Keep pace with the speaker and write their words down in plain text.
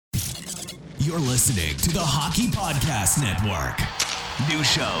You're listening to the Hockey Podcast Network. New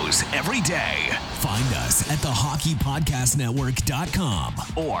shows every day. Find us at thehockeypodcastnetwork.com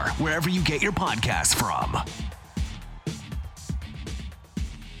or wherever you get your podcasts from.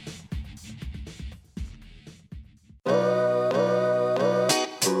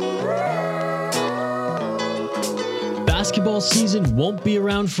 Basketball season won't be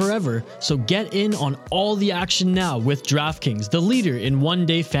around forever, so get in on all the action now with DraftKings, the leader in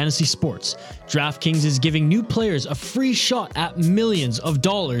one-day fantasy sports. DraftKings is giving new players a free shot at millions of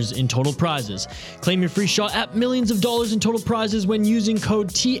dollars in total prizes. Claim your free shot at millions of dollars in total prizes when using code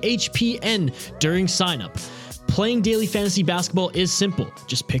THPN during signup. Playing daily fantasy basketball is simple.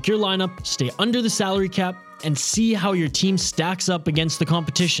 Just pick your lineup, stay under the salary cap, and see how your team stacks up against the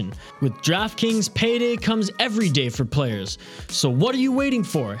competition. With DraftKings, payday comes every day for players. So what are you waiting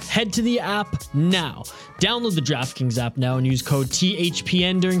for? Head to the app now. Download the DraftKings app now and use code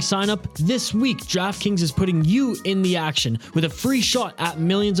THPN during signup. This week, DraftKings is putting you in the action with a free shot at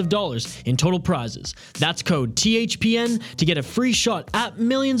millions of dollars in total prizes. That's code THPN to get a free shot at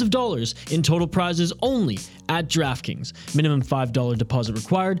millions of dollars in total prizes only at DraftKings. Minimum $5 deposit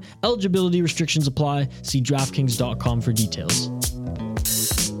required. Eligibility restrictions apply. See DraftKings.com for details.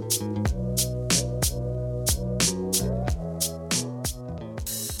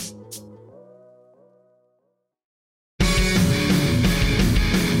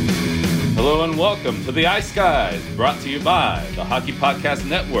 Hello and welcome to the Ice Guys, brought to you by the Hockey Podcast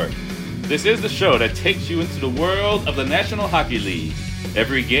Network. This is the show that takes you into the world of the National Hockey League.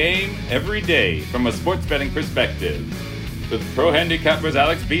 Every game, every day, from a sports betting perspective. With pro handicappers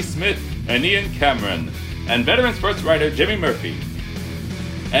Alex B. Smith and Ian Cameron, and veteran sports writer Jimmy Murphy.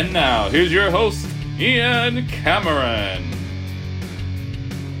 And now, here's your host, Ian Cameron.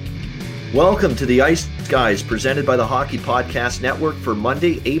 Welcome to the Ice Guys, presented by the Hockey Podcast Network for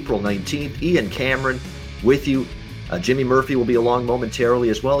Monday, April 19th. Ian Cameron with you. Jimmy Murphy will be along momentarily,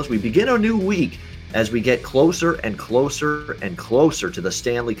 as well as we begin a new week as we get closer and closer and closer to the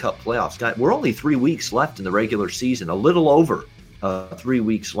Stanley Cup playoffs. We're only 3 weeks left in the regular season, a little over 3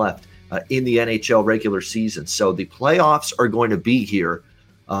 weeks left in the NHL regular season. So the playoffs are going to be here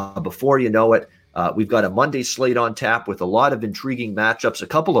before you know it. We've got a Monday slate on tap with a lot of intriguing matchups, a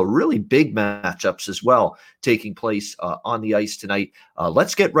couple of really big matchups as well taking place on the ice tonight.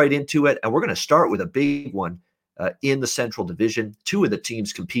 Let's get right into it, and we're going to start with a big one in the Central Division. Two of the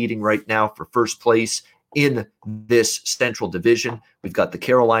teams competing right now for first place in this Central Division. We've got the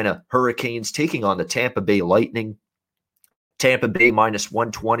Carolina Hurricanes taking on the Tampa Bay Lightning. Tampa Bay minus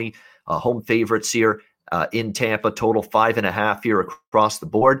 120, home favorites here in Tampa, total 5.5 here across the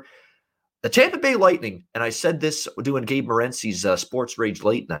board. The Tampa Bay Lightning, and I said this doing Gabe Morency's Sports Rage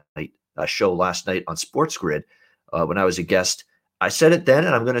Late Night show last night on Sports Grid when I was a guest. I said it then,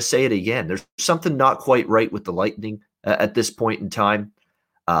 and I'm going to say it again. There's something not quite right with the Lightning at this point in time.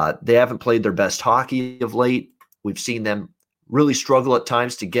 They haven't played their best hockey of late. We've seen them really struggle at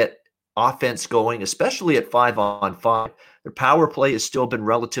times to get offense going, especially at 5-on-5. Their power play has still been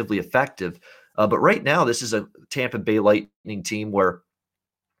relatively effective. But right now, this is a Tampa Bay Lightning team where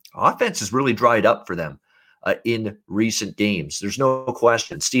offense has really dried up for them in recent games. There's no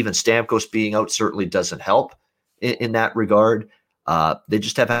question. Steven Stamkos being out certainly doesn't help in that regard. They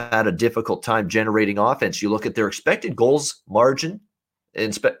just have had a difficult time generating offense. You look at their expected goals margin,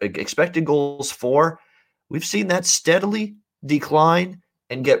 expected goals for, we've seen that steadily decline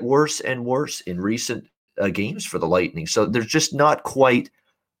and get worse and worse in recent games for the Lightning. So they're just not quite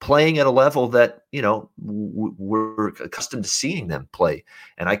playing at a level that, you know, we're accustomed to seeing them play.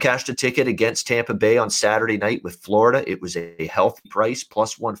 And I cashed a ticket against Tampa Bay on Saturday night with Florida. It was a healthy price,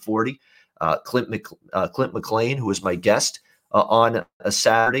 plus 140. Clint McLean, who was my guest on a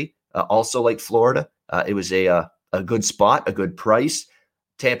Saturday, also like Florida. It was a good spot, a good price.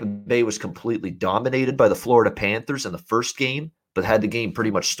 Tampa Bay was completely dominated by the Florida Panthers in the first game, but had the game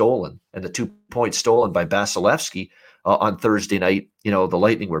pretty much stolen, and the 2 points stolen by Vasilevsky on Thursday night. You know, the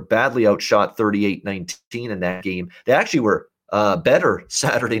Lightning were badly outshot 38-19 in that game. They actually were better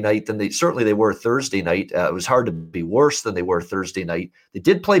Saturday night than they were Thursday night. It was hard to be worse than they were Thursday night. They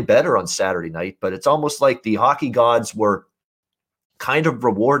did play better on Saturday night, but it's almost like the hockey gods were kind of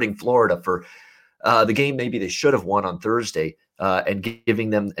rewarding Florida for the game maybe they should have won on Thursday and getting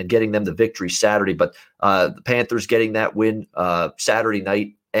them the victory Saturday. But the Panthers getting that win Saturday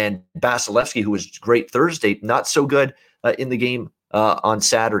night, and Vasilevsky, who was great Thursday, not so good in the game on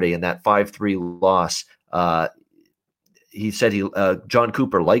Saturday in that 5-3 loss. He said John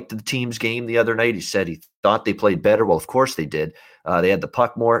Cooper liked the team's game the other night. He said he thought they played better. Well, of course they did. They had the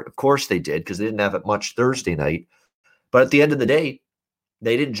puck more. Of course they did, because they didn't have it much Thursday night. But at the end of the day,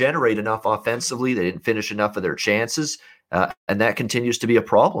 they didn't generate enough offensively. They didn't finish enough of their chances. And that continues to be a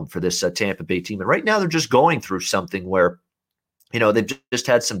problem for this Tampa Bay team. And right now they're just going through something where, they've just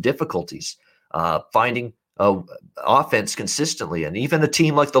had some difficulties finding offense consistently. And even a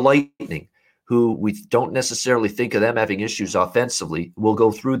team like the Lightning, who we don't necessarily think of them having issues offensively, will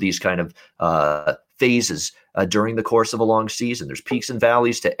go through these kind of phases during the course of a long season. There's peaks and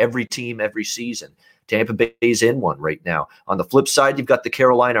valleys to every team every season. Tampa Bay's in one right now. On the flip side, you've got the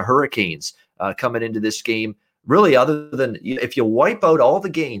Carolina Hurricanes coming into this game. Really, other than if you wipe out all the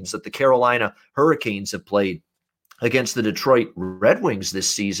games that the Carolina Hurricanes have played against the Detroit Red Wings this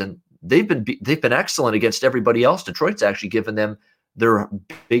season, they've been excellent against everybody else. Detroit's actually given them their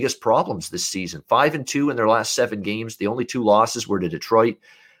biggest problems this season. 5-2 in their last 7 games. The only 2 losses were to Detroit.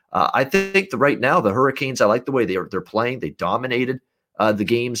 I think that right now the Hurricanes, I like the way they're playing. They dominated the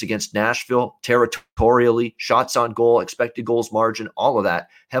games against Nashville territorially, shots on goal, expected goals margin, all of that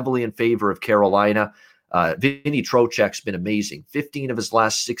heavily in favor of Carolina. Vinny Trocheck's been amazing. 15 of his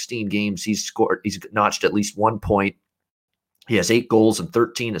last 16 games, he's notched at least 1 point. He has 8 goals and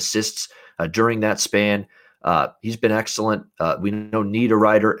 13 assists during that span. He's been excellent. We know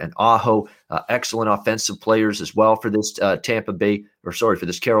Niederreiter and Aho, excellent offensive players as well for this for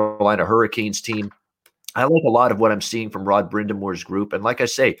this Carolina Hurricanes team. I like a lot of what I'm seeing from Rod Brindamore's group. And like I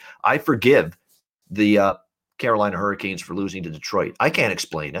say, I forgive the Carolina Hurricanes for losing to Detroit. I can't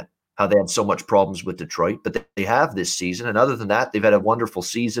explain it, how they had so much problems with Detroit, but they have this season. And other than that, they've had a wonderful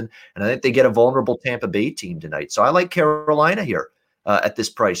season. And I think they get a vulnerable Tampa Bay team tonight. So I like Carolina here at this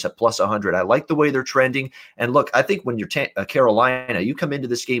price at plus 100. I like the way they're trending. And look, I think when you're Carolina, you come into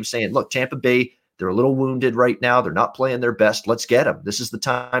this game saying, look, Tampa Bay, they're a little wounded right now. They're not playing their best. Let's get them. This is the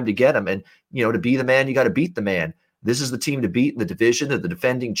time to get them. And, to be the man, you got to beat the man. This is the team to beat in the division of the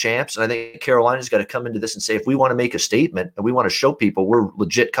defending champs. And I think Carolina's got to come into this and say, if we want to make a statement and we want to show people we're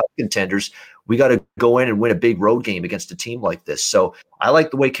legit cup contenders, we got to go in and win a big road game against a team like this. So I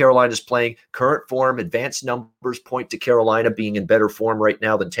like the way Carolina's playing. Current form, advanced numbers point to Carolina being in better form right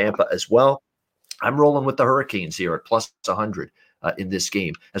now than Tampa as well. I'm rolling with the Hurricanes here at plus 100 in this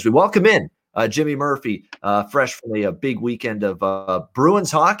game. As we welcome in Jimmy Murphy, fresh from a big weekend of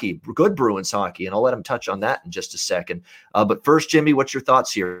Bruins hockey, good Bruins hockey, and I'll let him touch on that in just a second. But first, Jimmy, what's your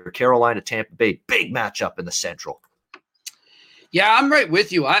thoughts here? Carolina, Tampa Bay, big matchup in the Central. Yeah, I'm right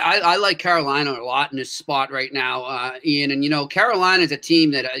with you. I like Carolina a lot in this spot right now, Ian. And, Carolina is a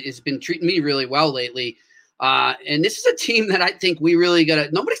team that has been treating me really well lately. And this is a team that I think we really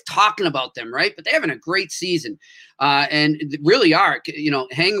nobody's talking about them, right? But they're having a great season. And really are,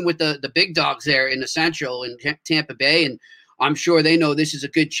 hanging with the big dogs there in the Central in Tampa Bay. And I'm sure they know this is a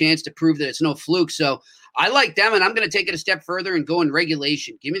good chance to prove that it's no fluke. So I like them, and I'm going to take it a step further and go in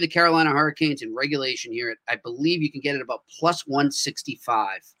regulation. Give me the Carolina Hurricanes in regulation here. I believe you can get it about plus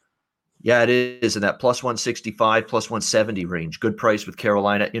 165. Yeah, it is in that plus 165, plus 170 range. Good price with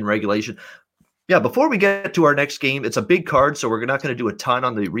Carolina in regulation. Yeah, before we get to our next game, it's a big card, so we're not going to do a ton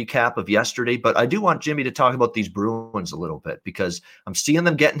on the recap of yesterday, but I do want Jimmy to talk about these Bruins a little bit because I'm seeing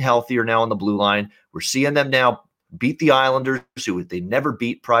them getting healthier now on the blue line. We're seeing them now beat the Islanders, who they never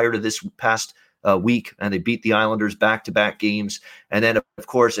beat prior to this past week, and they beat the Islanders back-to-back games. And then, of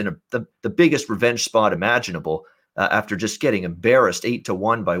course, in the biggest revenge spot imaginable, after just getting embarrassed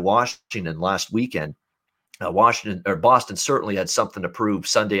 8-1 by Washington last weekend. Boston certainly had something to prove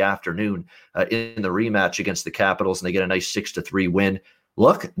Sunday afternoon in the rematch against the Capitals, and they get a nice 6-3 win.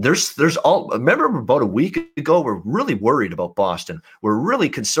 Look, remember about a week ago, we're really worried about Boston. We're really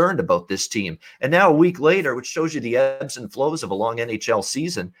concerned about this team. And now a week later, which shows you the ebbs and flows of a long NHL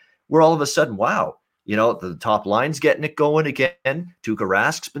season, we're all of a sudden, wow, the top line's getting it going again. Tuukka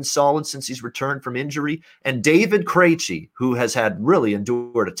Rask's been solid since he's returned from injury. And David Krejci, who has really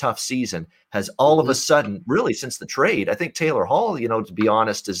endured a tough season, has all of a sudden, really since the trade, I think Taylor Hall, to be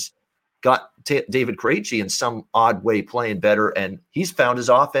honest, has got David Krejci in some odd way playing better. And he's found his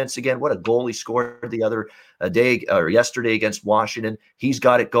offense again. What a goal he scored the other day or yesterday against Washington. He's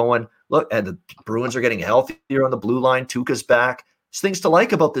got it going. Look, and the Bruins are getting healthier on the blue line. Tuukka's back. There's things to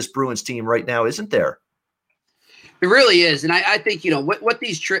like about this Bruins team right now, isn't there? It really is. And I think, what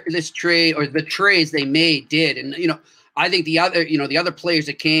this trade or the trades they made did. And, I think the other players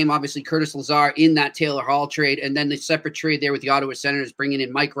that came, obviously Curtis Lazar in that Taylor Hall trade, and then the separate trade there with the Ottawa Senators bringing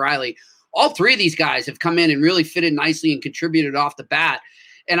in Mike Riley. All three of these guys have come in and really fitted nicely and contributed off the bat.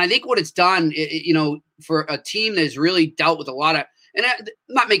 And I think what it's done, for a team that has really dealt with a lot of, and I'm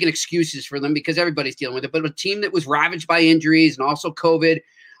not making excuses for them because everybody's dealing with it, but a team that was ravaged by injuries and also COVID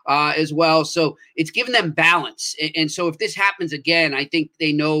as well. So it's given them balance. And so if this happens again, I think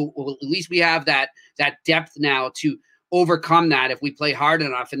they know, well, at least we have that depth now to overcome that if we play hard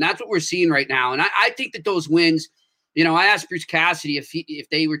enough. And that's what we're seeing right now. And I think that those wins, I asked Bruce Cassidy if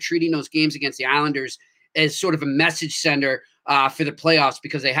they were treating those games against the Islanders as sort of a message sender for the playoffs,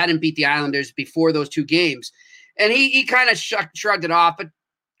 because they hadn't beat the Islanders before those two games. And he kind of shrugged it off. But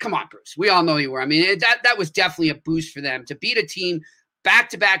come on, Bruce, we all know you were. I mean, that was definitely a boost for them to beat a team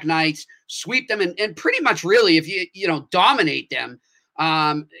back-to-back nights, sweep them, and pretty much really, if you dominate them,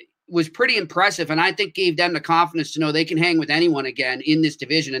 was pretty impressive. And I think gave them the confidence to know they can hang with anyone again in this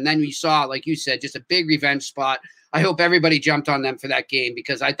division. And then we saw, like you said, just a big revenge spot. I hope everybody jumped on them for that game,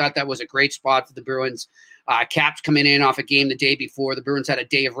 because I thought that was a great spot for the Bruins. Caps coming in off a game the day before. The Bruins had a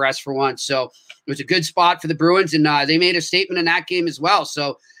day of rest for once. So it was a good spot for the Bruins, and they made a statement in that game as well.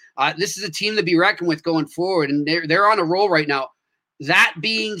 So this is a team to be reckoned with going forward, and they're on a roll right now. That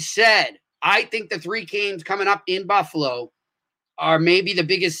being said, I think the 3 games coming up in Buffalo are maybe the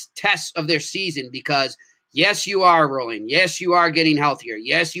biggest tests of their season, because yes, you are rolling. Yes, you are getting healthier.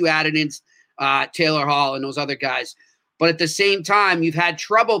 Yes, you added in Taylor Hall and those other guys. But at the same time, you've had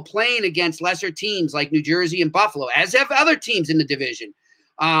trouble playing against lesser teams like New Jersey and Buffalo, as have other teams in the division.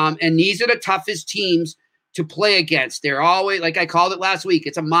 And these are the toughest teams to play against. They're always, like I called it last week,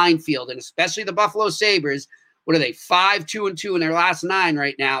 it's a minefield, and especially the Buffalo Sabres. What are they, 5-2-2 in their last 9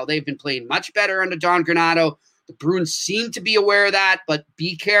 right now? They've been playing much better under Don Granato. The Bruins seem to be aware of that, but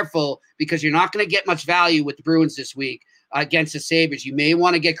be careful, because you're not going to get much value with the Bruins this week against the Sabres. You may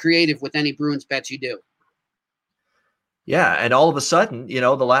want to get creative with any Bruins bets you do. Yeah, and all of a sudden, the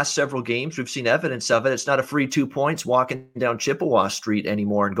last several games, we've seen evidence of it. It's not a free 2 points walking down Chippewa Street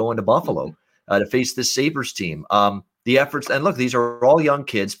anymore and going to Buffalo to face this Sabres team. The efforts, and look, these are all young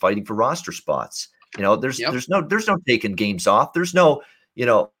kids fighting for roster spots. There's no taking games off. There's no,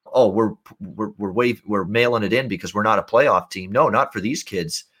 we're mailing it in because we're not a playoff team. No, not for these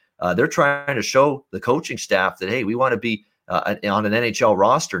kids. They're trying to show the coaching staff that, hey, we want to be on an NHL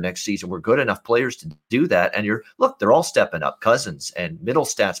roster next season. We're good enough players to do that. And they're all stepping up. Cousins and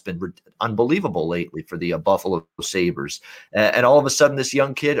Middlestat's been unbelievable lately for the Buffalo Sabres. And all of a sudden, this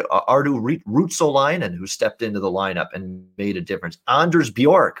young kid, Arttu Ruotsalainen, who stepped into the lineup and made a difference. Anders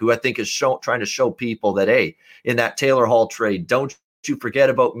Bjork, who I think is trying to show people that, hey, in that Taylor Hall trade, don't you forget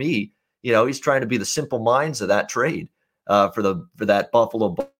about me. He's trying to be the Simple Minds of that trade for that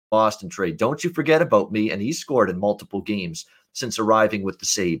Buffalo Boston trade. Don't you forget about me. And he scored in multiple games since arriving with the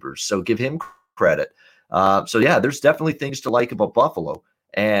Sabres. So give him credit. There's definitely things to like about Buffalo.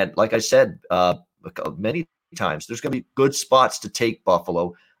 And like I said many times, there's going to be good spots to take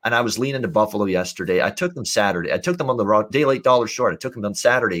Buffalo. And I was leaning to Buffalo yesterday. I took them Saturday. I took them on the day late dollar short. I took them on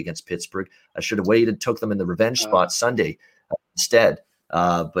Saturday against Pittsburgh. I should have waited, took them in the revenge spot Sunday instead.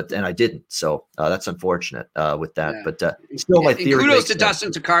 But I didn't. So that's unfortunate with that. Yeah. But still, my theory. Kudos to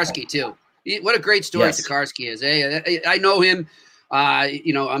Dustin Tokarski too. What a great story Tokarski is. I know him.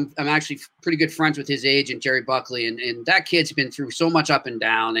 I'm actually pretty good friends with his agent Jerry Buckley, and that kid's been through so much up and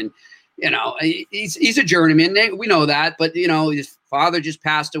down. And he's a journeyman. We know that. But his father just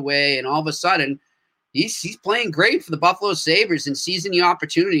passed away, and all of a sudden, he's playing great for the Buffalo Sabres and seizing the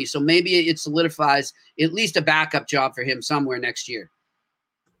opportunity. So maybe it solidifies at least a backup job for him somewhere next year.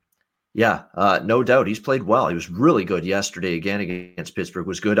 Yeah, no doubt. He's played well. He was really good yesterday again against Pittsburgh.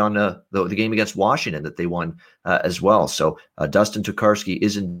 Was good on the game against Washington that they won as well. So Dustin Tokarski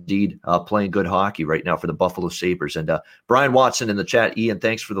is indeed playing good hockey right now for the Buffalo Sabres. And Brian Watson in the chat, Ian,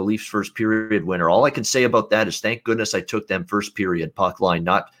 thanks for the Leafs first period winner. All I can say about that is thank goodness I took them first period puck line,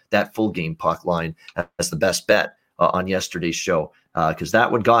 not that full game puck line as the best bet on yesterday's show, because that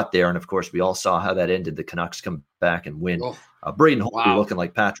one got there. And of course, we all saw how that ended. The Canucks come back and win. Oh. Braden Holtby looking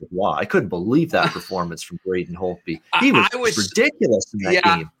like Patrick Waugh. I couldn't believe that performance from Braden Holtby. He was ridiculous in that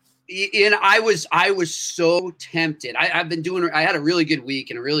game. And I was so tempted. I had a really good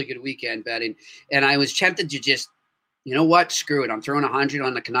week and a really good weekend betting, and I was tempted to just, screw it. I'm throwing 100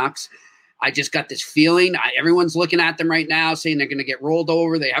 on the Canucks. I just got this feeling. Everyone's looking at them right now saying they're going to get rolled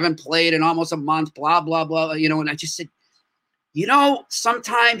over. They haven't played in almost a month, blah, blah, blah. And I just said,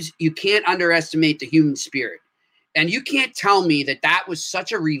 sometimes you can't underestimate the human spirit. And you can't tell me that was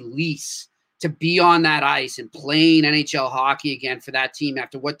such a release to be on that ice and playing NHL hockey again for that team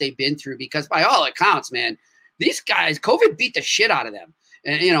after what they've been through. Because by all accounts, man, these guys, COVID beat the shit out of them.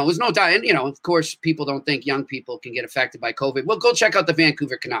 And, there's no doubt. And, of course, people don't think young people can get affected by COVID. Well, go check out the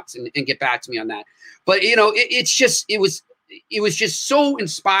Vancouver Canucks and get back to me on that. But, it was just so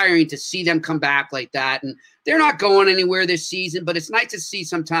inspiring to see them come back like that. And they're not going anywhere this season, but it's nice to see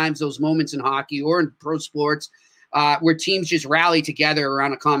sometimes those moments in hockey or in pro sports where teams just rally together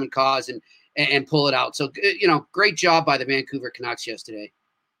around a common cause and pull it out. So, great job by the Vancouver Canucks yesterday.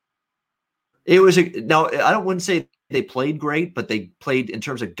 It was now I wouldn't say they played great, but they played in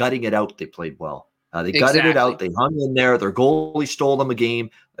terms of gutting it out. They played well. They gutted it out. They hung in there. Their goalie stole them a game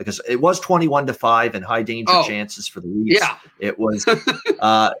because it was 21-5 and high danger chances for the Leafs. Yeah. It was,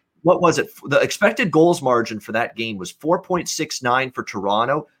 what was it? The expected goals margin for that game was 4.69 for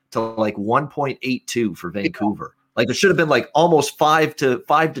Toronto to like 1.82 for Vancouver. Like it should have been like almost 5 to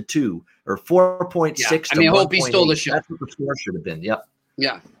 2 or 4.6. Yeah. I mean, Holtby stole the show. That's what the score should have been. Yep.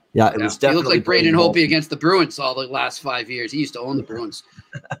 Yeah. Yeah. It was definitely. He looked like Braden Holtby against the Bruins all the last 5 years. He used to own the Bruins.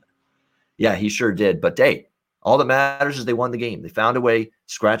 Yeah, he sure did. But hey, all that matters is they won the game. They found a way,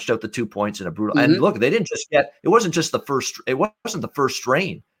 scratched out the 2 points in a brutal. And look, they didn't just get. It wasn't just the first. It wasn't the first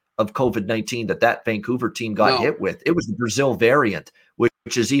strain of COVID-19 that Vancouver team got hit with. It was the Brazil variant,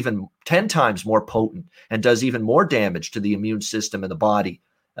 which is even 10 times more potent and does even more damage to the immune system and the body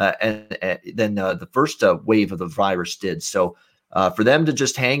than the first wave of the virus did. So for them to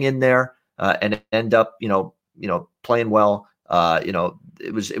just hang in there and end up, playing well.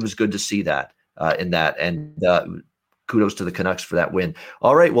 It was good to see that in that, and kudos to the Canucks for that win.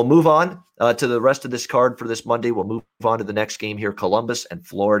 All right, we'll move on to the rest of this card for this Monday. We'll move on to the next game here: Columbus and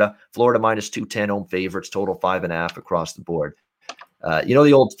Florida. Florida minus 210 home favorites, total 5.5 across the board.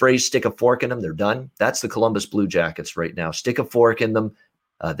 The old phrase, stick a fork in them, they're done. That's the Columbus Blue Jackets right now. Stick a fork in them.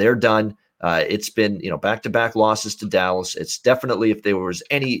 They're done. It's been, back-to-back losses to Dallas. It's definitely, if there was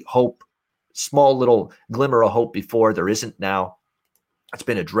any hope, small little glimmer of hope before, there isn't now. It's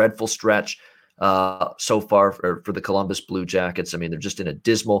been a dreadful stretch so far for the Columbus Blue Jackets. I mean, they're just in a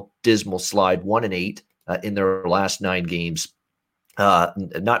dismal slide, 1-8 in their last 9 games.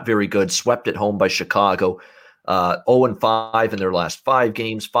 Not very good. Swept at home by Chicago. 0-5 in their last 5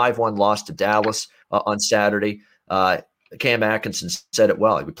 games. 5-1 loss to Dallas on Saturday. Cam Atkinson said it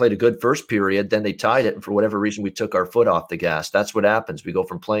well. We played a good first period, then they tied it, and for whatever reason, we took our foot off the gas. That's what happens. We go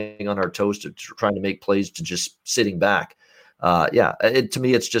from playing on our toes to trying to make plays to just sitting back. To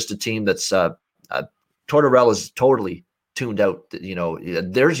me, it's just a team that's Tortorella's totally tuned out.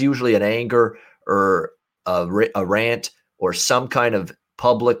 There's usually an anger or a rant or some kind of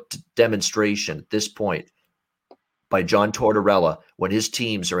public demonstration at this point by John Tortorella when his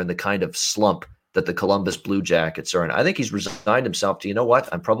teams are in the kind of slump that the Columbus Blue Jackets are in. I think he's resigned himself to,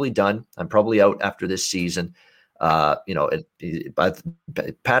 I'm probably done. I'm probably out after this season. Patrick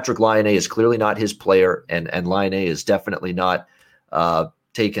Laine is clearly not his player, and Laine is definitely not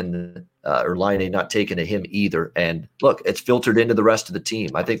taken to him either. And look, it's filtered into the rest of the team.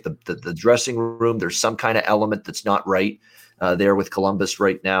 I think the dressing room, there's some kind of element that's not right there with Columbus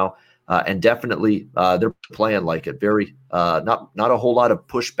right now. And definitely they're playing like it. Very not a whole lot of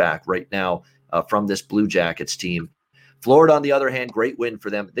pushback right now from this Blue Jackets team. Florida, on the other hand, great win for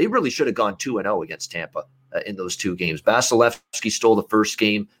them. They really should have gone 2-0 against Tampa in those 2 games. Vasilevsky stole the first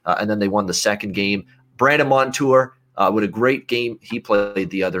game, and then they won the second game. Brandon Montour, what a great game he played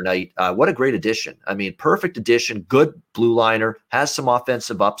the other night. What a great addition. I mean, perfect addition, good blue liner, has some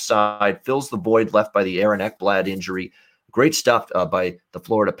offensive upside, fills the void left by the Aaron Ekblad injury. Great stuff by the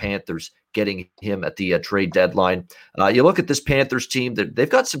Florida Panthers getting him at the trade deadline. You look at this Panthers team, they've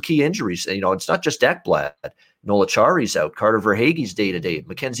got some key injuries. It's not just Ekblad. Nola Chari's out. Carter Verhaeghe's day-to-day.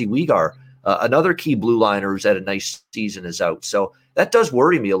 Mackenzie Weegar, another key blue liner who's had a nice season, is out. So that does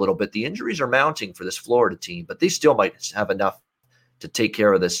worry me a little bit. The injuries are mounting for this Florida team, but they still might have enough to take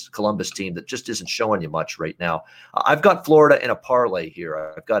care of this Columbus team that just isn't showing you much right now. I've got Florida in a parlay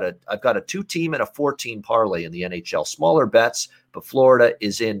here. I've got a 2-team and a 4-team parlay in the NHL. Smaller bets, but Florida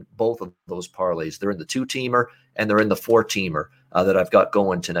is in both of those parlays. They're in the 2-teamer and they're in the 4-teamer that I've got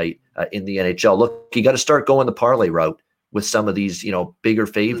going tonight in the NHL. Look, you got to start going the parlay route with some of these, bigger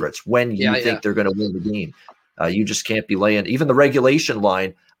favorites when you think they're going to win the game. You just can't be laying even the regulation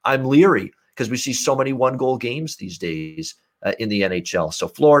line. I'm leery because we see so many 1-goal games these days in the NHL. So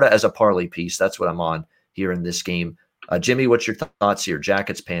Florida as a parlay piece, that's what I'm on here in this game. Jimmy, what's your thoughts here?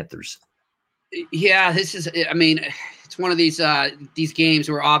 Jackets, Panthers. Yeah, it's one of these games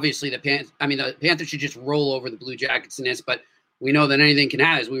where obviously the Panthers should just roll over the Blue Jackets in this, but we know that anything can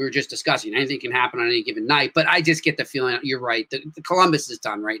happen, as we were just discussing. Anything can happen on any given night, but I just get the feeling you're right. The Columbus is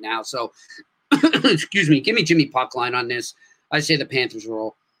done right now. So, excuse me, give me Jimmy Puckline on this. I say the Panthers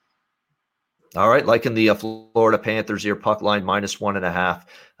roll. All right, like in the Florida Panthers here, puck line -1.5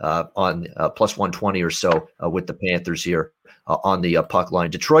 on plus 120 or so with the Panthers here on the puck line.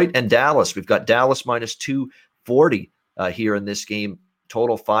 Detroit and Dallas, we've got Dallas -240 here in this game.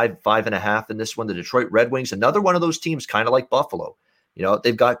 Total 5.5 in this one. The Detroit Red Wings, another one of those teams, kind of like Buffalo.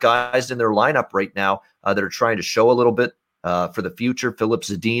 They've got guys in their lineup right now that are trying to show a little bit for the future. Philip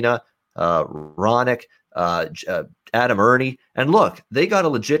Zadina, Ronick, Adam Ernie. And look, they got a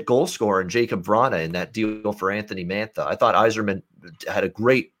legit goal scorer in Jacob Vrana in that deal for Anthony Mantha. I thought Yzerman had a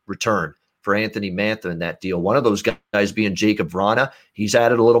great return for Anthony Mantha in that deal. One of those guys being Jacob Vrana. He's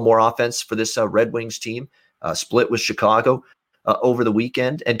added a little more offense for this Red Wings team, split with Chicago over the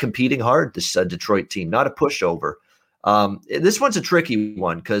weekend and competing hard, this Detroit team, not a pushover. This one's a tricky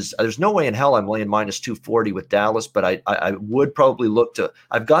one because there's no way in hell I'm laying minus 240 with Dallas, but I would probably look to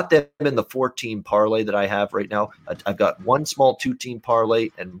 – I've got them in the 4-team parlay that I have right now. I've got one small 2-team parlay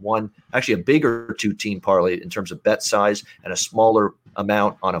and one – actually a bigger 2-team parlay in terms of bet size and a smaller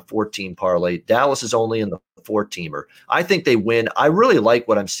amount on a 4-team parlay. Dallas is only in the 4-teamer. I think they win. I really like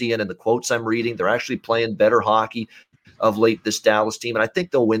what I'm seeing in the quotes I'm reading. They're actually playing better hockey of late, this Dallas team, and I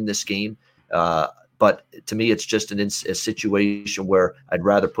think they'll win this game. But to me, it's just a situation where I'd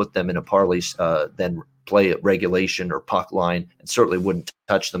rather put them in a parlay than play at regulation or puck line, and certainly wouldn't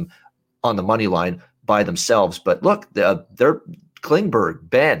touch them on the money line by themselves. But look, they're Klingberg,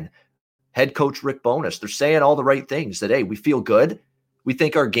 Ben, head coach Rick Bowness. They're saying all the right things that, hey, we feel good. We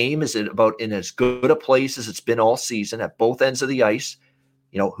think our game is about in as good a place as it's been all season at both ends of the ice.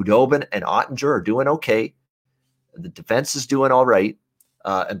 You know, Hudobin and Ottinger are doing okay. The defense is doing all right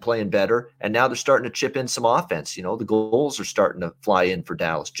and playing better. And now they're starting to chip in some offense. You know, the goals are starting to fly in for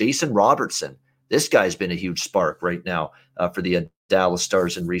Dallas. Jason Robertson, this guy's been a huge spark right now for the Dallas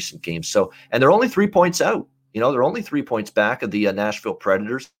Stars in recent games. So, and they're only 3 points out. You know, they're only 3 points back of the Nashville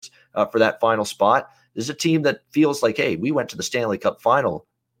Predators for that final spot. This is a team that feels like, hey, we went to the Stanley Cup final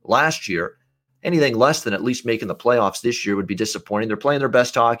last year. Anything less than at least making the playoffs this year would be disappointing. They're playing their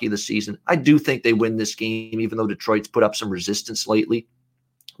best hockey this season. I do think they win this game, even though Detroit's put up some resistance lately.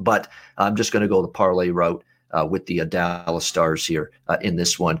 But I'm just going to go the parlay route with the Dallas Stars here in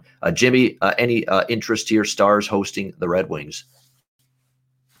this one. Jimmy, any interest here, Stars hosting the Red Wings?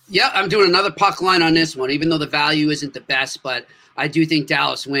 Yeah, I'm doing another puck line on this one, even though the value isn't the best. But I do think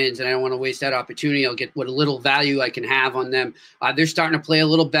Dallas wins, and I don't want to waste that opportunity. I'll get what little value I can have on them. They're starting to play a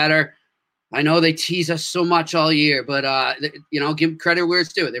little better. I know they tease us so much all year, but, give credit where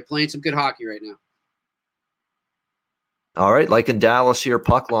it's due. They're playing some good hockey right now. All right, like in Dallas here,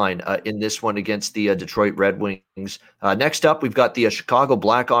 puck line in this one against the Detroit Red Wings. Next up, we've got the Chicago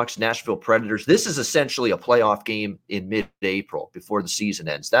Blackhawks, Nashville Predators. This is essentially a playoff game in mid-April before the season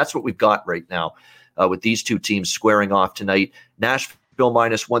ends. That's what we've got right now with these two teams squaring off tonight. Nashville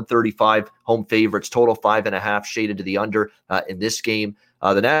minus 135, home favorites, total 5.5, shaded to the under in this game.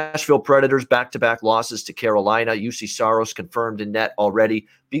 The Nashville Predators, back-to-back losses to Carolina. UC Saros confirmed in net already.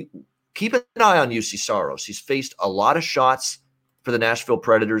 Keep an eye on UC Saros. He's faced a lot of shots for the Nashville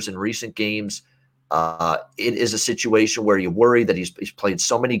Predators in recent games. It is a situation where you worry that he's played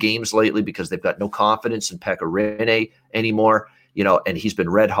so many games lately because they've got no confidence in Pekka Rinne anymore, and he's been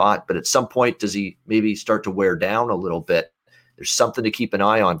red hot. But at some point, does he maybe start to wear down a little bit? There's something to keep an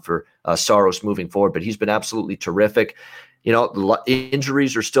eye on for Saros moving forward, but he's been absolutely terrific. The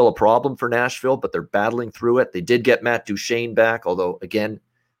injuries are still a problem for Nashville, but they're battling through it. They did get Matt Duchene back, although, again,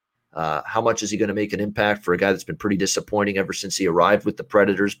 how much is he going to make an impact for a guy that's been pretty disappointing ever since he arrived with the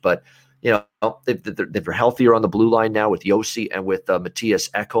Predators? But, they're healthier on the blue line now with Josi and with Matthias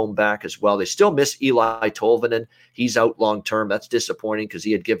Ekholm back as well. They still miss Eli Tolvanen. He's out long-term. That's disappointing because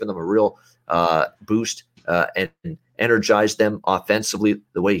he had given them a real boost and energized them offensively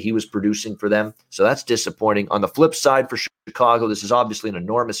the way he was producing for them. So that's disappointing. On the flip side for Chicago, this is obviously an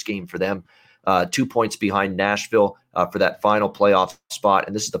enormous game for them. 2 points behind Nashville for that final playoff spot.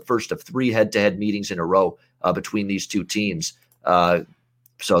 And this is the first of 3 head-to-head meetings in a row between these two teams.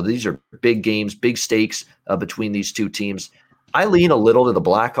 So these are big games, big stakes between these two teams. I lean a little to the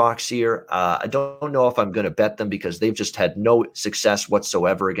Blackhawks here. I don't know if I'm going to bet them because they've just had no success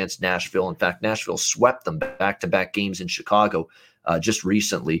whatsoever against Nashville. In fact, Nashville swept them back-to-back games in Chicago just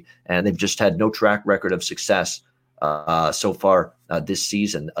recently, and they've just had no track record of success so far this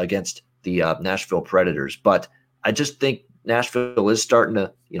season against the Nashville Predators. But I just think Nashville is starting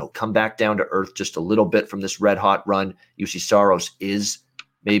to, come back down to earth just a little bit from this red-hot run. UC Saros is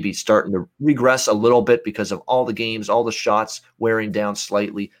maybe starting to regress a little bit because of all the games, all the shots wearing down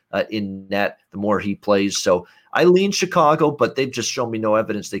slightly in net the more he plays. So I lean Chicago, but they've just shown me no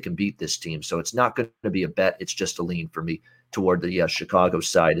evidence they can beat this team. So it's not going to be a bet. It's just a lean for me toward the Chicago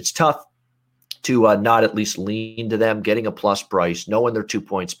side. It's tough to not at least lean to them, getting a plus price, knowing they're 2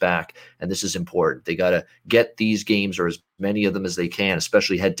 points back. And this is important. They got to get these games or as many of them as they can,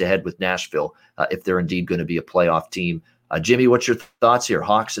 especially head-to-head with Nashville, if they're indeed going to be a playoff team. Jimmy, what's your thoughts here?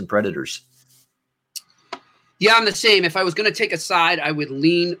 Hawks and Predators. Yeah, I'm the same. If I was going to take a side, I would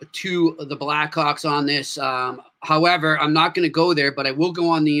lean to the Blackhawks on this. However, I'm not going to go there, but I will go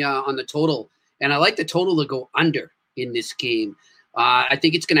on the total and I like the total to go under in this game. I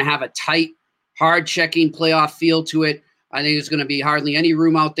think it's going to have a tight, hard-checking playoff feel to it. I think there's going to be hardly any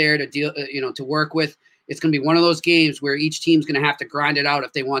room out there to deal, to work with. It's going to be one of those games where each team's going to have to grind it out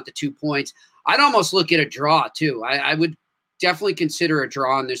if they want the 2 points. I'd almost look at a draw too. I would definitely consider a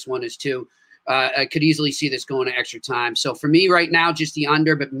draw on this one as two. I could easily see this going to extra time. So for me right now, just the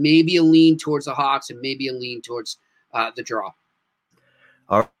under, but maybe a lean towards the Hawks and maybe a lean towards the draw.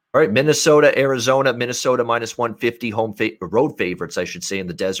 All right, Minnesota, Arizona. Minnesota minus 150 road favorites, I should say, in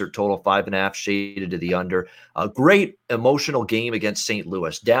the desert. Total 5.5 shaded to the under. A great emotional game against St.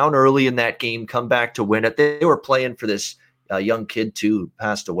 Louis. Down early in that game, come back to win it. They were playing for this young kid too, who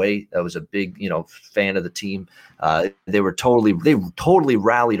passed away. That was a big, fan of the team. They totally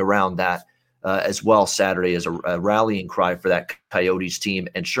rallied around that as well Saturday as a rallying cry for that Coyotes team.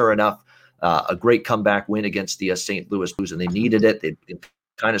 And sure enough, a great comeback win against the St. Louis Blues, and they needed it. They've been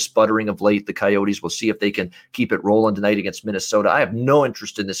kind of sputtering of late, the Coyotes. We'll see if they can keep it rolling tonight against Minnesota. I have no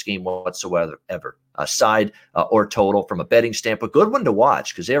interest in this game whatsoever, side or total from a betting standpoint. Good one to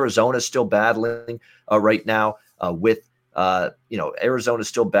watch because Arizona is still battling right now with Arizona is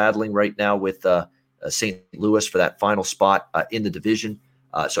still battling right now with St. Louis for that final spot in the division.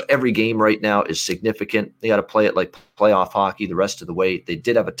 So every game right now is significant. They got to play it like playoff hockey the rest of the way. They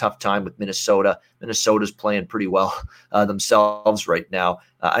did have a tough time with Minnesota. Minnesota's playing pretty well themselves right now.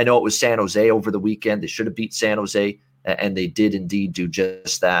 I know it was San Jose over the weekend. They should have beat San Jose, and they did indeed do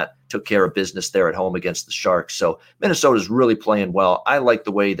just that. Took care of business there at home against the Sharks. So Minnesota's really playing well. I like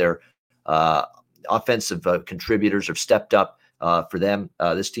the way their offensive contributors have stepped up. For them,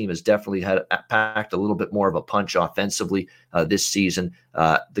 this team has definitely packed a little bit more of a punch offensively this season.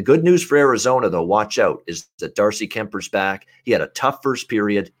 The good news for Arizona, though, watch out, is that Darcy Kemper's back. He had a tough first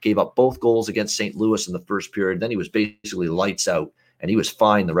period, gave up both goals against St. Louis in the first period. Then he was basically lights out, and he was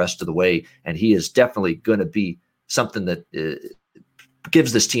fine the rest of the way. And he is definitely going to be something that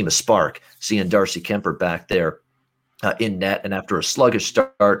gives this team a spark, seeing Darcy Kemper back there in net. And after a sluggish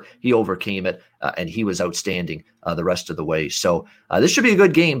start, he overcame it, and he was outstanding the rest of the way. So this should be a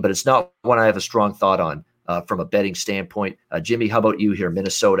good game, but it's not one I have a strong thought on from a betting standpoint. Jimmy, how about you here?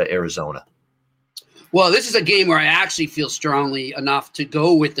 Minnesota, Arizona. Well, this is a game where I actually feel strongly enough to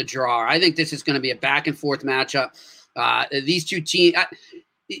go with the draw. I think this is going to be a back and forth matchup. These two teams,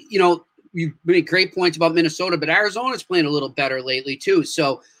 you made great points about Minnesota, but Arizona's playing a little better lately too.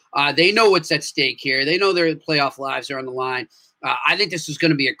 So they know what's at stake here. They know their playoff lives are on the line. I think this is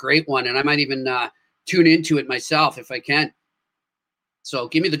going to be a great one, and I might even tune into it myself if I can. So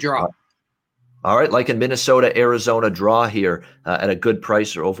give me the draw. All right, like in Minnesota, Arizona draw here at a good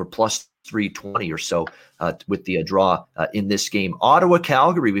price, or over plus 320 or so with the draw in this game. Ottawa,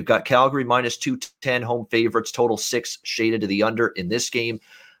 Calgary. We've got Calgary minus 210 home favorites, total 6 shaded to the under in this game.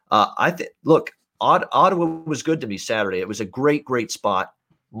 Look, Ottawa was good to me Saturday. It was a great spot.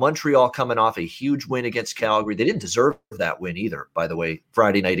 Montreal coming off a huge win against Calgary. They didn't deserve that win either, by the way,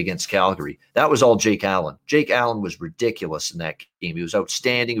 Friday night against Calgary. That was all Jake Allen. Jake Allen was ridiculous in that game. He was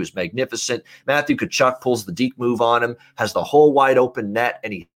outstanding. He was magnificent. Matthew Tkachuk pulls the deke move on him, has the whole wide open net,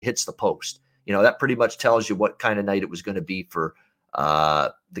 and he hits the post. That pretty much tells you what kind of night it was going to be for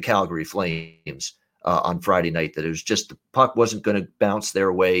the Calgary Flames on Friday night, that it was just the puck wasn't going to bounce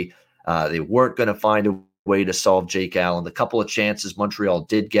their way. They weren't going to find a way to solve Jake Allen. The couple of chances Montreal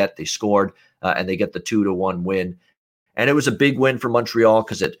did get, they scored, and they get the 2-1 win. And it was a big win for Montreal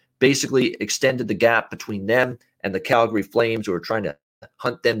because it basically extended the gap between them and the Calgary Flames, who were trying to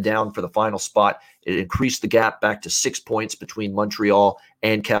hunt them down for the final spot. It increased the gap back to 6 points between Montreal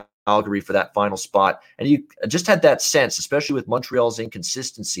and Calgary for that final spot. And you just had that sense, especially with Montreal's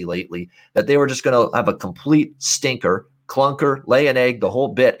inconsistency lately, that they were just going to have a complete stinker, clunker, lay an egg, the whole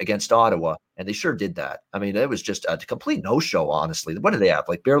bit against Ottawa. And they sure did that. I mean, it was just a complete no-show, honestly. What did they have?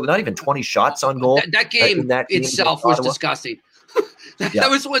 Like barely, not even 20 shots on goal. That game itself was disgusting. That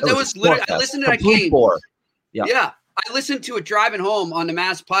was literally, I listened to that game. Yeah. I listened to it driving home on the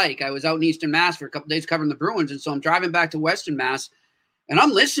Mass Pike. I was out in Eastern Mass for a couple days covering the Bruins. And so I'm driving back to Western Mass, and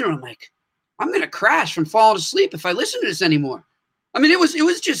I'm listening. I'm like, I'm going to crash from falling asleep if I listen to this anymore. I mean, it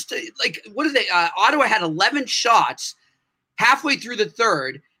was just like, what did they, Ottawa had 11 shots halfway through the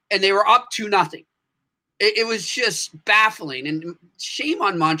third, and they were up 2-0. It was just baffling, and shame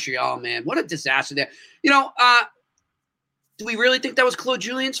on Montreal, man. What a disaster there. Do we really think that was Claude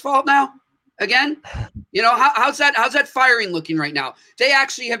Julien's fault now? Again? How's that firing looking right now? They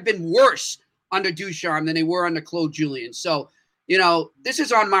actually have been worse under Ducharme than they were under Claude Julien. So, this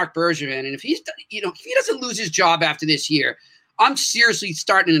is on Marc Bergevin, and if he doesn't lose his job after this year, I'm seriously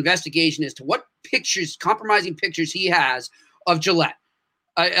starting an investigation as to what compromising pictures he has of Gillette.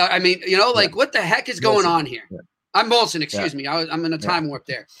 I mean, like what the heck is going on here? Yeah. I'm Molson, excuse me. I'm in a time warp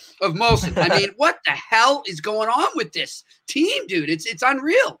there of Molson. I mean, what the hell is going on with this team, dude? It's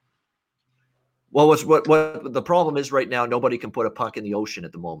unreal. Well, what the problem is right now, nobody can put a puck in the ocean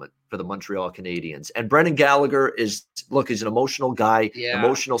at the moment for the Montreal Canadiens. And Brendan Gallagher he's an emotional guy,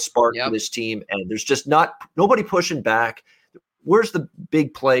 emotional spark for this team. And there's just nobody pushing back. Where's the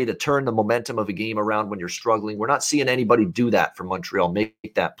big play to turn the momentum of a game around when you're struggling? We're not seeing anybody do that for Montreal,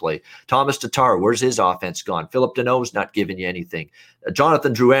 make that play. Thomas Tatar, where's his offense gone? Philip Deneau's not giving you anything.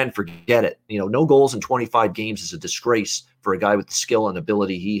 Jonathan Drouin, forget it. No goals in 25 games is a disgrace for a guy with the skill and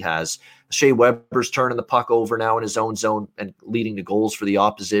ability he has. Shea Weber's turning the puck over now in his own zone and leading to goals for the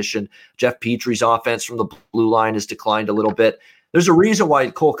opposition. Jeff Petry's offense from the blue line has declined a little bit. There's a reason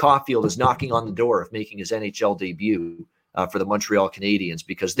why Cole Caulfield is knocking on the door of making his NHL debut for the Montreal Canadiens,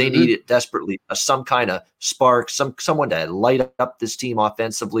 because they need it desperately, some kind of spark, someone to light up this team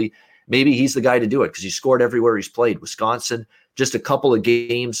offensively. Maybe he's the guy to do it because he scored everywhere he's played. Wisconsin, just a couple of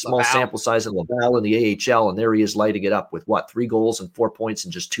games, small sample size in Laval in the AHL, and there he is lighting it up with 3 goals and 4 points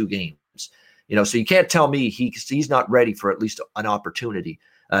in just 2 games. So you can't tell me he's not ready for at least an opportunity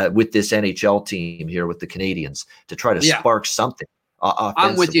with this NHL team here with the Canadiens to try to spark something.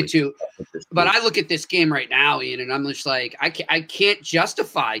 I'm with you too, but I look at this game right now, Ian, and I'm just like, I can't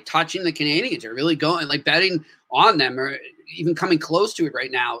justify touching the Canadiens or really going like betting on them or even coming close to it right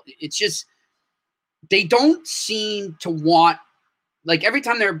now. It's just they don't seem to want, like every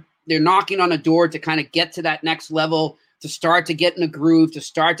time they're knocking on a door to kind of get to that next level, to start to get in a groove, to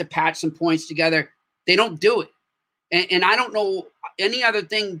start to patch some points together, they don't do it. And I don't know any other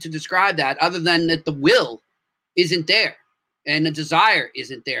thing to describe that other than that the will isn't there. And the desire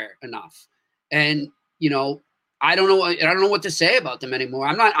isn't there enough. And, I don't know what to say about them anymore.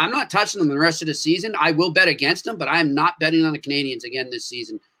 I'm not touching them the rest of the season. I will bet against them, but I am not betting on the Canadiens again this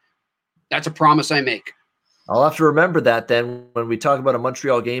season. That's a promise I make. I'll have to remember that then when we talk about a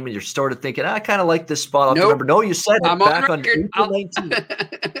Montreal game and you're sort of thinking, I kind of like this spot. I'll remember. No, you said it I'm back on April 19th.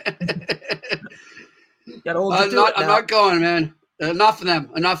 I'm not going, man. Enough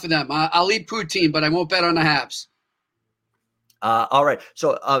of them. I'll eat poutine, but I won't bet on the Habs. All right.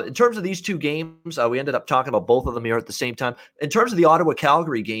 So in terms of these 2 games, we ended up talking about both of them here at the same time. In terms of the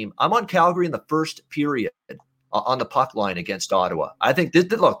Ottawa-Calgary game, I'm on Calgary in the first period on the puck line against Ottawa. I think, they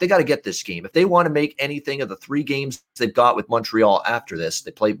got to get this game. If they want to make anything of the 3 games they've got with Montreal after this,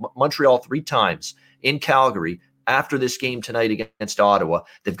 they play Montreal 3 times in Calgary after this game tonight against Ottawa.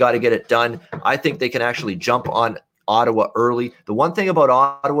 They've got to get it done. I think they can actually jump on Ottawa early. The one thing about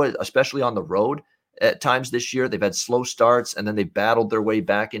Ottawa, especially on the road, at times this year, they've had slow starts and then they battled their way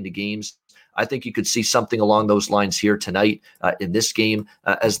back into games. I think you could see something along those lines here tonight in this game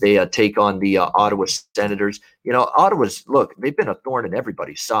as they take on the Ottawa Senators. Ottawa's, they've been a thorn in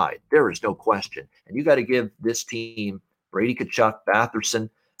everybody's side. There is no question. And you got to give this team, Brady Tkachuk, Batherson,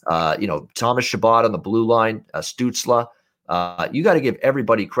 Thomas Chabot on the blue line, Stützle. You got to give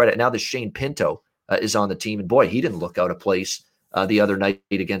everybody credit. Now this Shane Pinto is on the team. And boy, he didn't look out of place the other night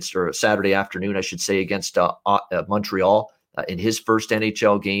or Saturday afternoon, I should say, against Montreal in his first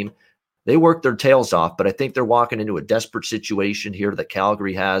NHL game. They worked their tails off, but I think they're walking into a desperate situation here that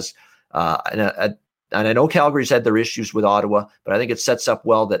Calgary has. And I know Calgary's had their issues with Ottawa, but I think it sets up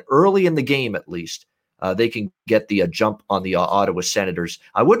well that early in the game, at least, they can get the jump on the Ottawa Senators.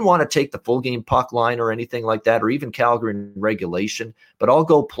 I wouldn't want to take the full game puck line or anything like that, or even Calgary in regulation, but I'll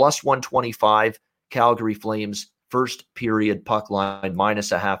go plus 125 Calgary Flames first period puck line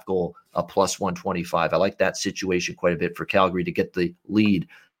minus a half goal, a plus 125. I like that situation quite a bit for Calgary to get the lead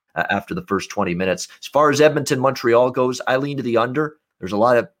after the first 20 minutes. As far as Edmonton-Montreal goes, I lean to the under. There's a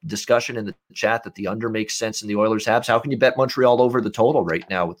lot of discussion in the chat that the under makes sense in the Oilers-Habs. How can you bet Montreal over the total right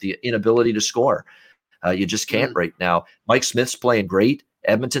now with the inability to score? You just can't right now. Mike Smith's playing great.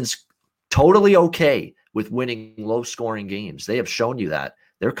 Edmonton's totally okay with winning low-scoring games. They have shown you that.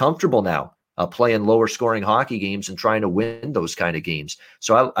 They're comfortable now playing lower-scoring hockey games and trying to win those kind of games.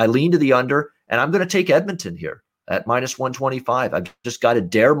 So I lean to the under, and I'm going to take Edmonton here at minus 125. I've just got to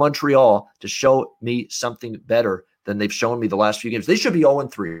dare Montreal to show me something better than they've shown me the last few games. They should be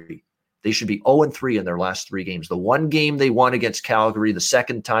 0-3. They should be 0-3 in their last 3 games. The one game they won against Calgary, the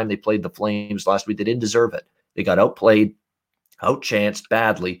second time they played the Flames last week, they didn't deserve it. They got outplayed, outchanced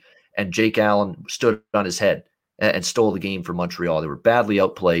badly, and Jake Allen stood on his head and stole the game from Montreal. They were badly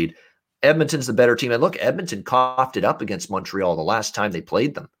outplayed. Edmonton's the better team. And look, Edmonton coughed it up against Montreal the last time they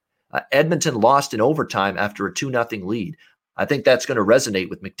played them. Edmonton lost in overtime after a 2-0 lead. I think that's going to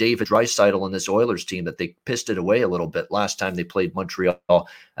resonate with McDavid, Draisaitl, and this Oilers team that they pissed it away a little bit last time they played Montreal.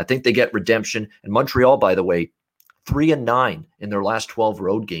 I think they get redemption. And Montreal, by the way, 3-9 in their last 12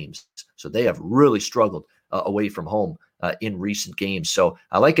 road games. So they have really struggled away from home in recent games. So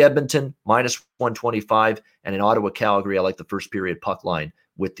I like Edmonton -125, and in Ottawa, Calgary, I like the first period puck line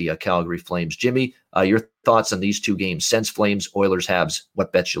with the Calgary Flames. Jimmy, your thoughts on these two games? Sens Flames, Oilers Habs.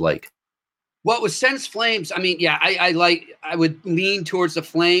 What bets you like? Well, with Sens Flames, I mean, yeah, I would lean towards the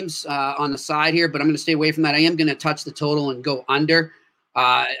Flames on the side here, but I'm going to stay away from that. I am going to touch the total and go under.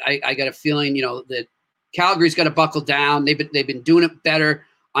 I got a feeling, that Calgary's got to buckle down. They've been doing it better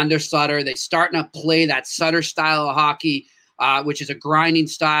under Sutter. They're starting to play that Sutter style of hockey, which is a grinding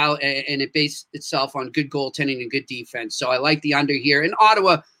style, and it based itself on good goaltending and good defense. So I like the under here. In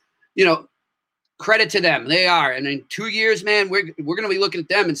Ottawa, credit to them. They are. And in 2 years, man, we're going to be looking at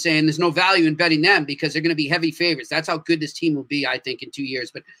them and saying there's no value in betting them because they're going to be heavy favorites. That's how good this team will be, I think, in 2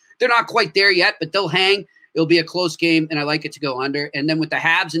 years. But they're not quite there yet, but they'll hang. It'll be a close game, and I like it to go under. And then with the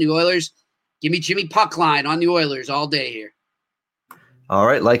Habs and the Oilers, give me Jimmy puck line on the Oilers all day here. All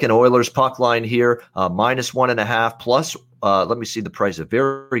right, like an Oilers puck line here, -1.5 plus. Let me see the price. A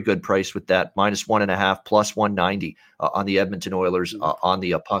very good price with that, -1.5 plus 190 on the Edmonton Oilers on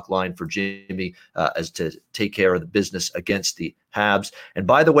the puck line for Jimmy as to take care of the business against the Habs. And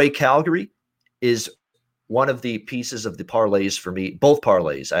by the way, Calgary is one of the pieces of the parlays for me, both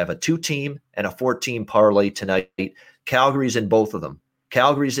parlays. I have a 2-team and a 4-team parlay tonight. Calgary's in both of them.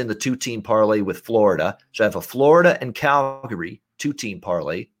 Calgary's in the 2-team parlay with Florida. So I have a Florida and Calgary 2-team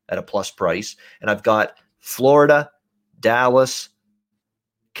parlay at a plus price. And I've got Florida, Dallas,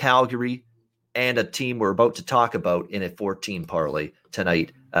 Calgary, and a team we're about to talk about in a 4-team parlay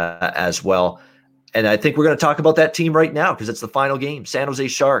tonight as well. And I think we're going to talk about that team right now because it's the final game. San Jose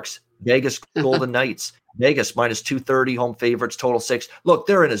Sharks, Vegas Golden Knights. Vegas -230, home favorites, total 6. Look,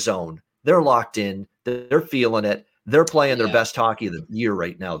 they're in a zone. They're locked in. They're feeling it. They're playing their best hockey of the year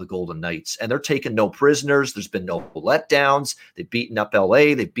right now, the Golden Knights, and they're taking no prisoners. There's been no letdowns. They've beaten up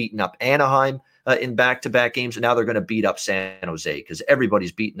LA. They've beaten up Anaheim in back-to-back games, and now they're going to beat up San Jose because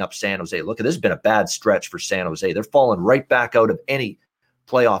everybody's beating up San Jose. Look, this has been a bad stretch for San Jose. They're falling right back out of any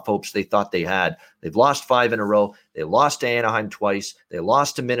playoff hopes they thought they had. They've lost 5 in a row. They lost to Anaheim twice. They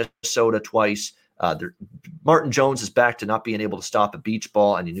lost to Minnesota twice. Martin Jones is back to not being able to stop a beach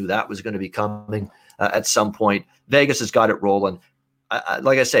ball, and you knew that was going to be coming at some point. Vegas has got it rolling.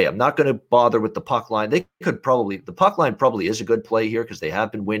 Like I say, I'm not going to bother with the puck line. The puck line probably is a good play here because they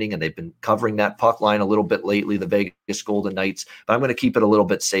have been winning and they've been covering that puck line a little bit lately, the Vegas Golden Knights. But I'm going to keep it a little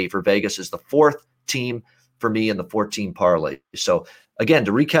bit safer. Vegas is the 4th team for me in the 14 parlay. So again,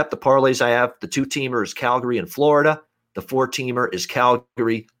 to recap the parlays I have, the 2-teamer is Calgary and Florida. The 4-teamer is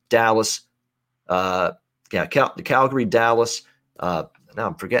Calgary, Dallas. The Calgary, Dallas. Now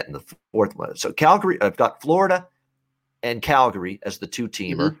I'm forgetting the 4th one. So Calgary, I've got Florida and Calgary as the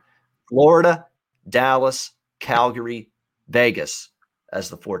 2-teamer. Florida, Dallas, Calgary, Vegas as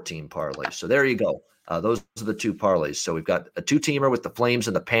the 14 parlay. So there you go. Those are the 2 parlays. So we've got a 2-teamer with the Flames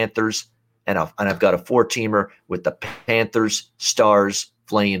and the Panthers, and I've got a 4-teamer with the Panthers, Stars,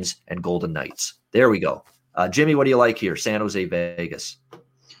 Flames, and Golden Knights. There we go. Jimmy, what do you like here? San Jose, Vegas.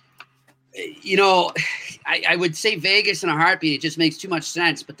 I would say Vegas in a heartbeat. It just makes too much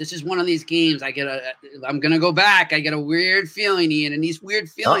sense. But this is one of these games. I'm going to go back. I get a weird feeling, Ian, and these weird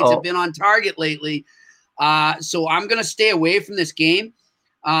feelings have been on target lately. So I'm going to stay away from this game.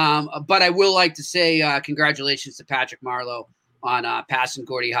 But I will like to say congratulations to Patrick Marleau on passing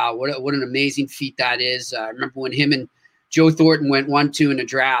Gordie Howe. What an amazing feat that is. I remember when him and Joe Thornton went 1-2 in the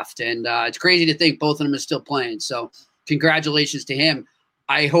draft. And it's crazy to think both of them are still playing. So congratulations to him.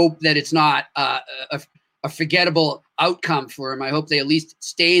 I hope that it's not a forgettable outcome for him. I hope they at least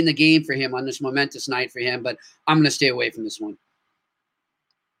stay in the game for him on this momentous night for him, but I'm going to stay away from this one.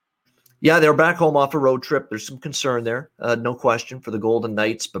 Yeah, they're back home off a road trip. There's some concern there, no question, for the Golden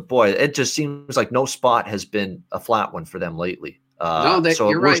Knights. But, boy, it just seems like no spot has been a flat one for them lately. So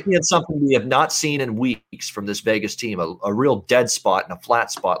you're we're right. seeing something we have not seen in weeks from this Vegas team, a real dead spot and a flat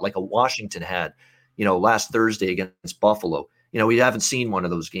spot like a Washington had, last Thursday against Buffalo. We haven't seen one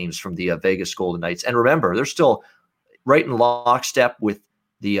of those games from the Vegas Golden Knights. And remember, they're still right in lockstep with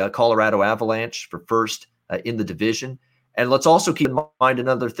the Colorado Avalanche for first in the division. And let's also keep in mind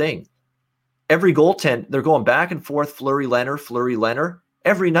another thing. Every goaltend, they're going back and forth, Fleury Leonard.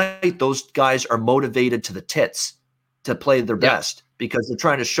 Every night, those guys are motivated to the tits to play their best because they're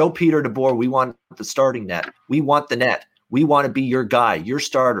trying to show Peter DeBoer, we want the starting net. We want the net. We want to be your guy, your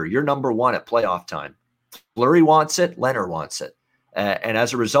starter, your number one at playoff time. Fleury wants it. Leonard wants it. And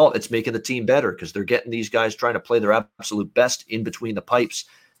as a result, it's making the team better because they're getting these guys trying to play their absolute best in between the pipes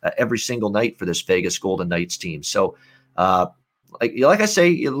every single night for this Vegas Golden Knights team. So, like I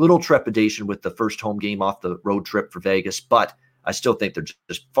say, a little trepidation with the first home game off the road trip for Vegas, but I still think they're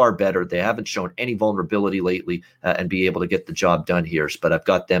just far better. They haven't shown any vulnerability lately and be able to get the job done here. But I've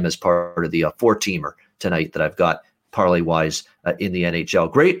got them as part of the four-teamer tonight that I've got parlay-wise in the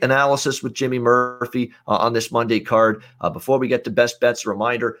NHL. Great analysis with Jimmy Murphy on this Monday card. Before we get to best bets, a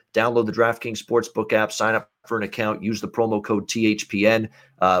reminder, download the DraftKings Sportsbook app, sign up for an account, use the promo code THPN.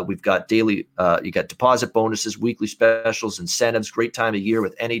 We've got daily, you got deposit bonuses, weekly specials, incentives. Great time of year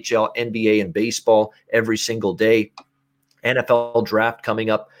with NHL, NBA, and baseball every single day. NFL draft coming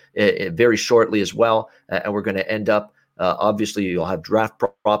up very shortly as well. And we're going to end up, obviously, you'll have draft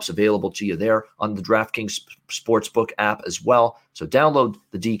props available to you there on the DraftKings Sportsbook app as well. So download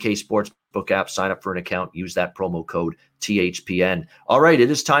the DK Sportsbook app, sign up for an account, use that promo code THPN. All right,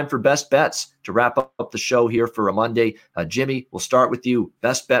 it is time for best bets to wrap up the show here for a Monday. Jimmy, we'll start with you.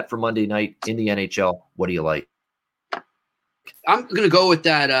 Best bet for Monday night in the NHL. What do you like? I'm going to go with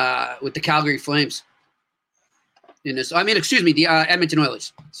that with the Calgary Flames. The Edmonton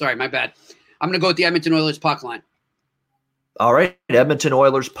Oilers. Sorry, my bad. I'm going to go with the Edmonton Oilers puck line. All right, Edmonton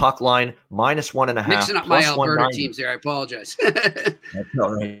Oilers puck line -1.5. Mixing up my Alberta teams there. I apologize. That's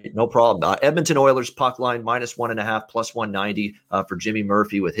all right, no problem. Edmonton Oilers puck line -1.5 plus 190 for Jimmy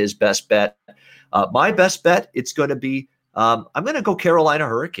Murphy with his best bet. My best bet, it's going to be I'm going to go Carolina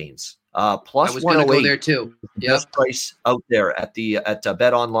Hurricanes plus I was going to go there too. Best price out there at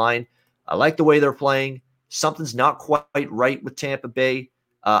Bet Online. I like the way they're playing. Something's not quite right with Tampa Bay.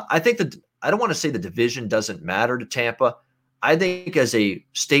 I think that I don't want to say the division doesn't matter to Tampa. I think as a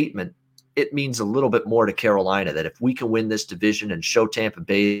statement, it means a little bit more to Carolina that if we can win this division and show Tampa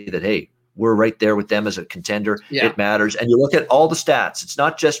Bay that, hey, we're right there with them as a contender, it matters. And you look at all the stats. It's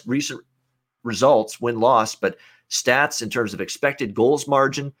not just recent results, win-loss, but stats in terms of expected goals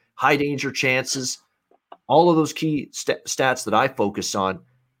margin, high danger chances, all of those key stats that I focus on.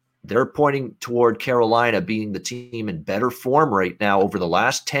 They're pointing toward Carolina being the team in better form right now over the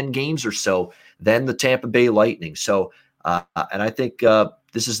last 10 games or so than the Tampa Bay Lightning. So, and I think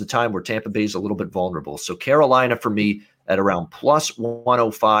this is the time where Tampa Bay is a little bit vulnerable. So Carolina for me at around plus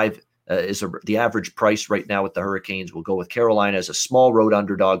 105 is the average price right now with the Hurricanes. We'll go with Carolina as a small road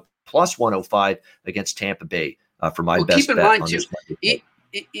underdog plus 105 against Tampa Bay for my best bet.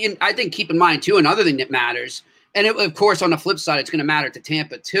 I think keep in mind too, another thing that matters. And of course, on the flip side, it's going to matter to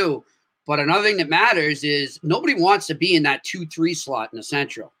Tampa too. But another thing that matters is nobody wants to be in that 2-3 slot in the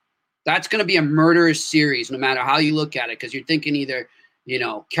Central. That's going to be a murderous series, no matter how you look at it, because you're thinking either,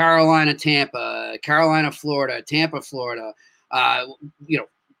 Carolina, Tampa, Carolina, Florida, Tampa, Florida.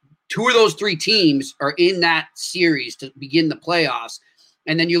 Two of those three teams are in that series to begin the playoffs.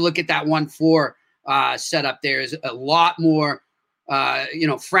 And then you look at that 1-4 setup there is a lot more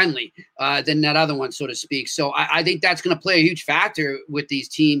friendly than that other one, so to speak. So I think that's going to play a huge factor with these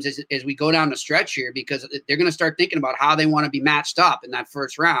teams as we go down the stretch here, because they're going to start thinking about how they want to be matched up in that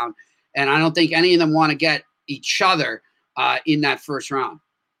first round. And I don't think any of them want to get each other in that first round.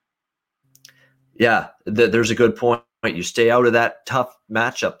 Yeah, there's a good point. You stay out of that tough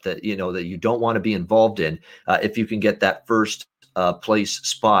matchup that you don't want to be involved in. If you can get that first place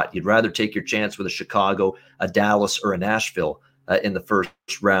spot, you'd rather take your chance with a Chicago, a Dallas, or a Nashville in the first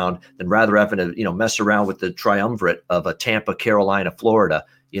round than rather having to mess around with the triumvirate of a Tampa, Carolina, Florida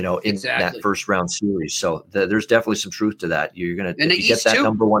in that first round series. So there's definitely some truth to that. You're gonna if you get that too.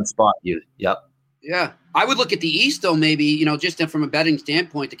 Number one spot. Yeah, I would look at the East though. Maybe just from a betting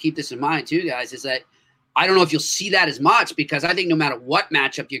standpoint to keep this in mind too, guys, is that I don't know if you'll see that as much, because I think no matter what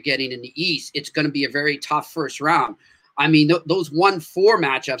matchup you're getting in the East, it's going to be a very tough first round. I mean, those 1-4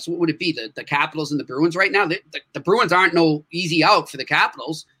 matchups, what would it be? The Capitals and the Bruins right now? The Bruins aren't no easy out for the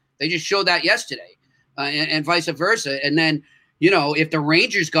Capitals. They just showed that yesterday and vice versa. And then, if the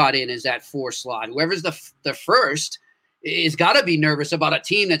Rangers got in as that 4 slot, whoever's the first is got to be nervous about a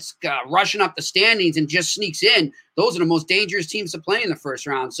team that's rushing up the standings and just sneaks in. Those are the most dangerous teams to play in the first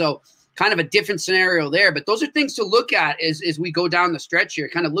round. So kind of a different scenario there. But those are things to look at as we go down the stretch here.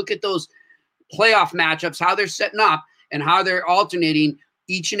 Kind of look at those playoff matchups, how they're setting up, and how they're alternating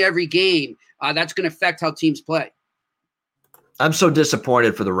each and every game. That's going to affect how teams play. I'm so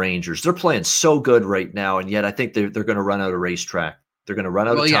disappointed for the Rangers. They're playing so good right now, and yet I think they're going to run out of racetrack. They're going to run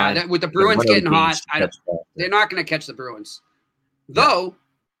out of time. Yeah, with the Bruins getting hot, they're not going to catch the Bruins. Though,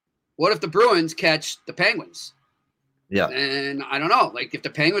 what if the Bruins catch the Penguins? Yeah. And I don't know. Like, if the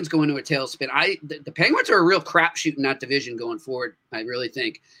Penguins go into a tailspin, the Penguins are a real crapshoot in that division going forward, I really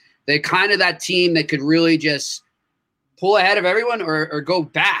think. They're kind of that team that could really just pull ahead of everyone or go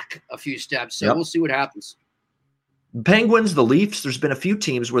back a few steps. So we'll see what happens. Penguins, the Leafs, there's been a few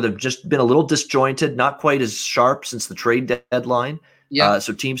teams where they've just been a little disjointed, not quite as sharp since the trade deadline. Yeah.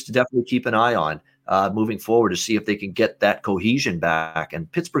 So teams to definitely keep an eye on moving forward to see if they can get that cohesion back. And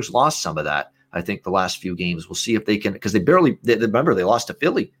Pittsburgh's lost some of that, I think, the last few games. We'll see if they can, because remember, they lost to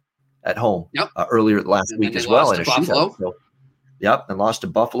Philly at home earlier last week as well. In a shootout. So, and lost to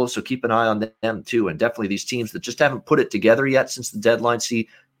Buffalo. So keep an eye on them too. And definitely these teams that just haven't put it together yet since the deadline, see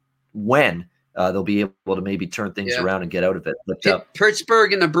when they'll be able to maybe turn things around and get out of it. But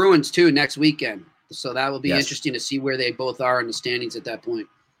Pittsburgh and the Bruins too next weekend. So that will be interesting to see where they both are in the standings at that point.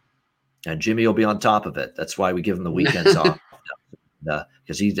 And Jimmy will be on top of it. That's why we give him the weekends off.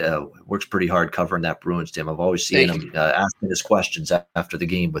 Because he works pretty hard covering that Bruins team. I've always seen him asking his questions after the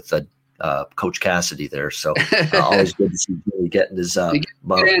game with Coach Cassidy there. So always good to see Jimmy getting his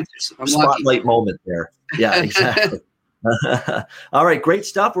spotlight moment there. Yeah, exactly. All right, great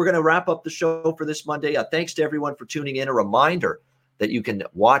stuff. We're going to wrap up the show for this Monday. Thanks to everyone for tuning in. A reminder that you can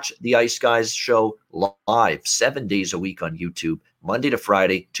watch the Ice Guys show live 7 days a week on YouTube, Monday to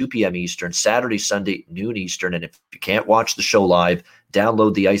Friday, 2 p.m. Eastern, Saturday, Sunday, noon Eastern. And if you can't watch the show live,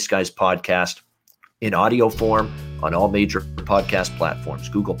 download the Ice Guys podcast in audio form on all major podcast platforms: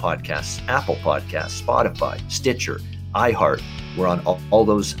 Google Podcasts, Apple Podcasts, Spotify, Stitcher, iHeart. We're on all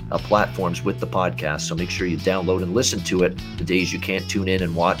those platforms with the podcast, so make sure you download and listen to it the days you can't tune in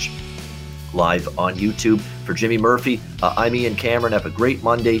and watch live on YouTube. For Jimmy Murphy, I'm Ian Cameron. Have a great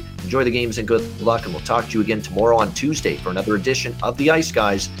Monday. Enjoy the games and good luck, and we'll talk to you again tomorrow on Tuesday for another edition of The Ice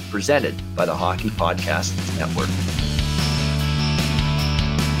Guys, presented by the Hockey Podcast Network.